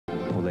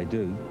Well, they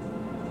do.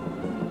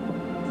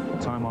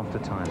 Time after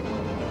time.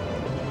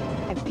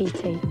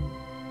 PT.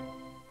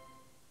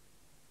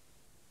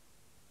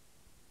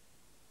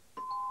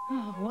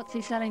 Oh, what's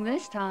he selling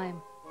this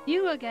time?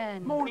 You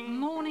again. Morning.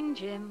 Morning,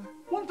 Jim.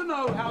 Want to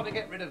know how to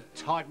get rid of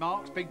tide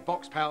marks big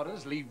box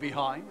powders leave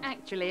behind?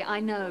 Actually,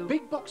 I know.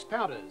 Big box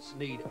powders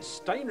need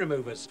stain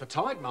removers for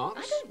tide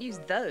marks. I don't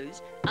use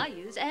those. I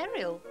use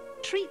Ariel.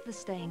 Treat the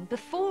stain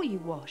before you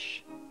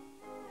wash.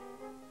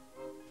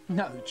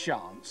 No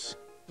chance.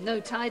 No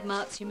tide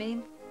marks, you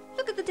mean?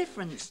 Look at the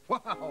difference.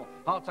 Wow,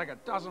 I'll take a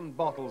dozen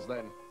bottles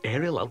then.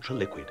 Ariel Ultra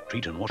Liquid.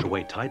 Treat and wash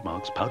away tide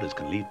marks powders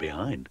can leave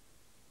behind.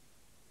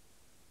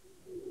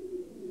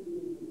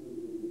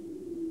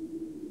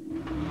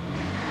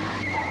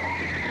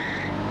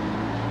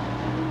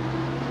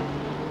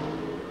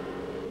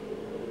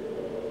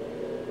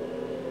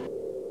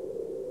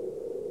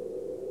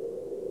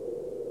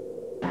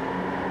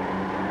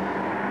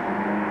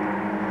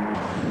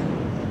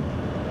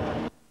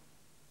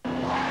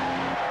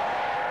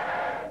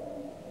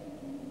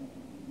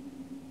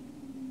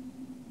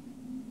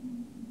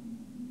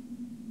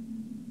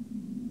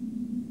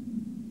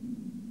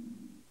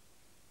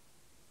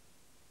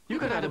 You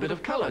can add a bit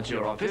of colour to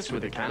your office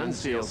with a Canon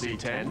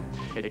CLC10.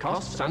 It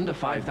costs under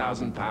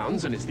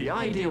 £5,000 and it's the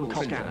ideal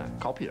scanner,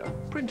 copier,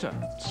 printer,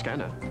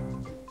 scanner.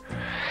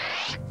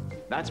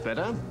 That's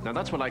better. Now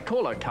that's what I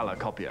call a colour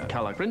copier.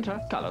 Colour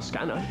printer, colour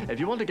scanner. If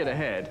you want to get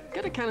ahead,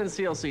 get a Canon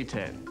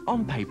CLC10.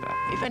 On paper.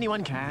 If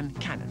anyone can,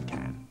 Canon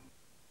can.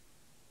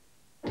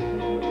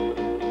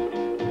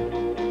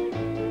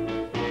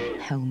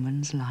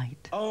 Hellman's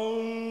Light.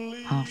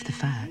 Half the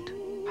fat,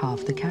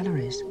 half the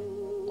calories.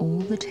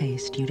 All the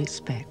taste you'd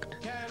expect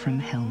from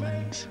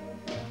Hellman's.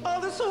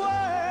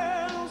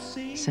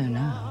 So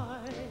now,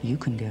 you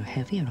can go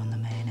heavier on the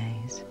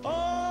mayonnaise.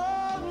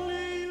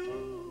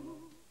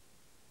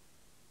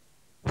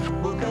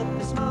 Woke up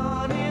this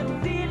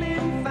morning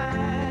feeling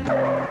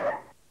fine.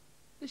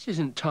 This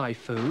isn't Thai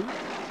food.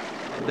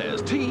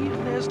 There's tea,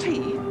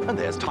 and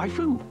there's Thai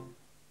food.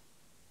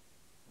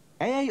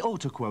 AA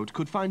AutoQuote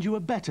could find you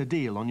a better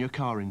deal on your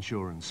car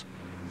insurance.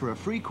 For a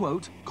free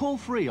quote, call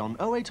free on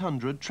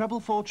 0800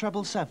 444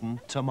 777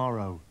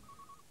 tomorrow.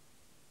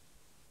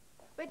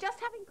 We're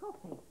just having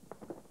coffee.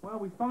 Well,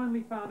 we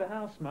finally found a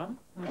house, Mum,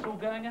 and it's all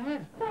going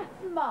ahead. That's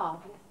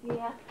marvellous,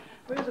 dear.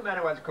 Where's the man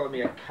who once called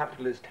me a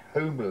capitalist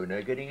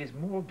homeowner getting his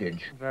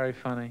mortgage? Very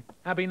funny.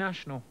 Abbey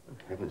National. Oh,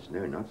 heavens,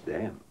 no, not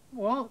them.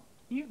 What?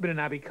 You've been an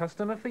Abbey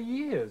customer for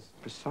years.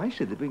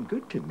 Precisely, they've been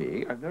good to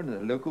me. I've known in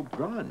the local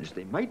branch.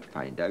 They might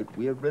find out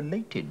we're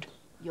related.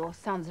 Your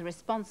son's a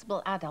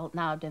responsible adult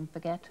now, don't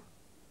forget.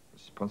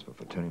 Responsible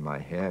for turning my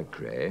hair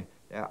grey.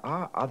 There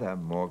are other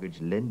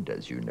mortgage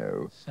lenders, you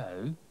know.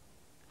 So,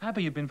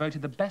 Abbey, you've been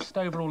voted the best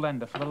overall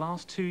lender for the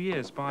last 2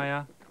 years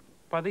by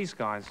these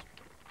guys.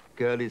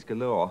 Girlies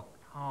galore.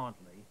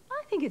 Hardly.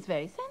 I think it's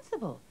very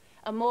sensible.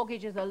 A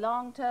mortgage is a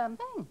long-term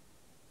thing,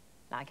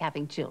 like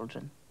having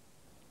children.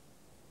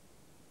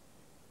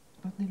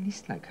 Not in the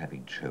least like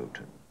having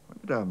children. When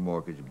did our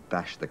mortgage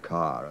bash the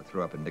car, or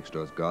throw up in next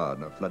door's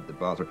garden, or flood the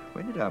bathroom?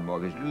 When did our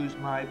mortgage lose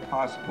my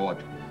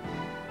passport?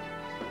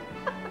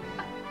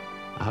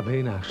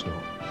 Abbey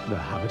National, the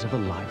habit of a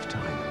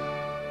lifetime.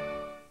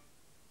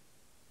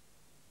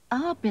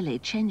 Our Billy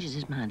changes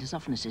his mind as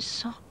often as his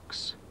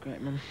socks.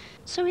 Great, Mum.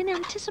 So in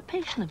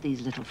anticipation of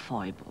these little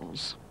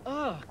foibles,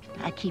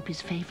 I keep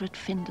his favourite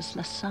Findus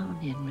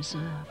lasagna in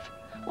reserve.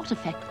 What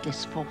effect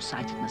this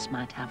foresightedness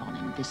might have on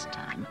him this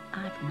time,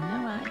 I've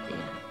no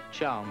idea.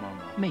 Ciao,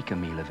 Mama. Make a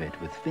meal of it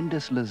with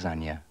Findus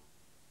lasagna.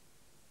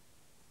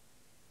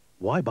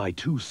 Why buy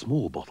 2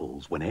 small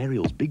bottles when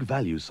Ariel's big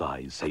value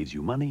size saves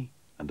you money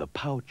and the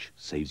pouch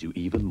saves you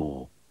even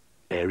more?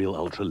 Ariel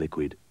Ultra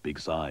Liquid, big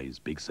size,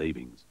 big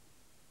savings.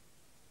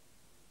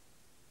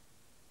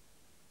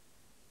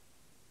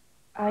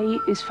 A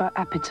is for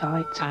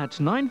appetite. At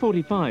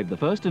 9:45, the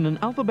first in an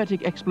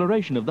alphabetic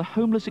exploration of the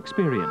homeless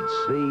experience.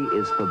 B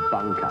is for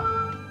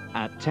bunker.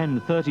 At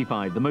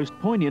 10:35, the most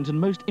poignant and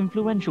most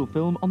influential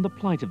film on the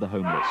plight of the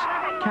homeless.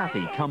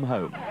 Kathy, Come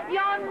Home.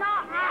 You're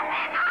not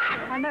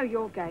having. I know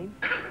your game.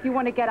 You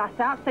want to get us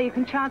out so you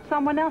can charge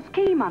someone else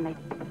key money.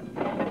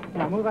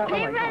 Now move out the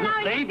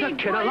way. Leave the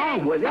kid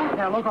alone, will you?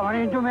 Yeah, look, I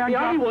didn't do me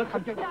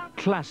on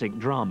Classic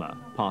drama,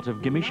 part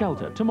of Gimme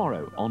Shelter,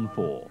 tomorrow on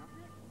 4.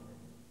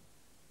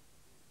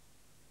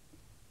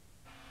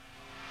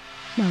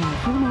 Now,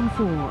 Film on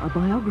 4, a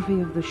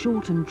biography of the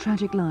short and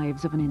tragic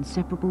lives of an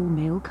inseparable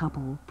male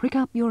couple. Prick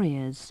up your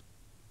ears.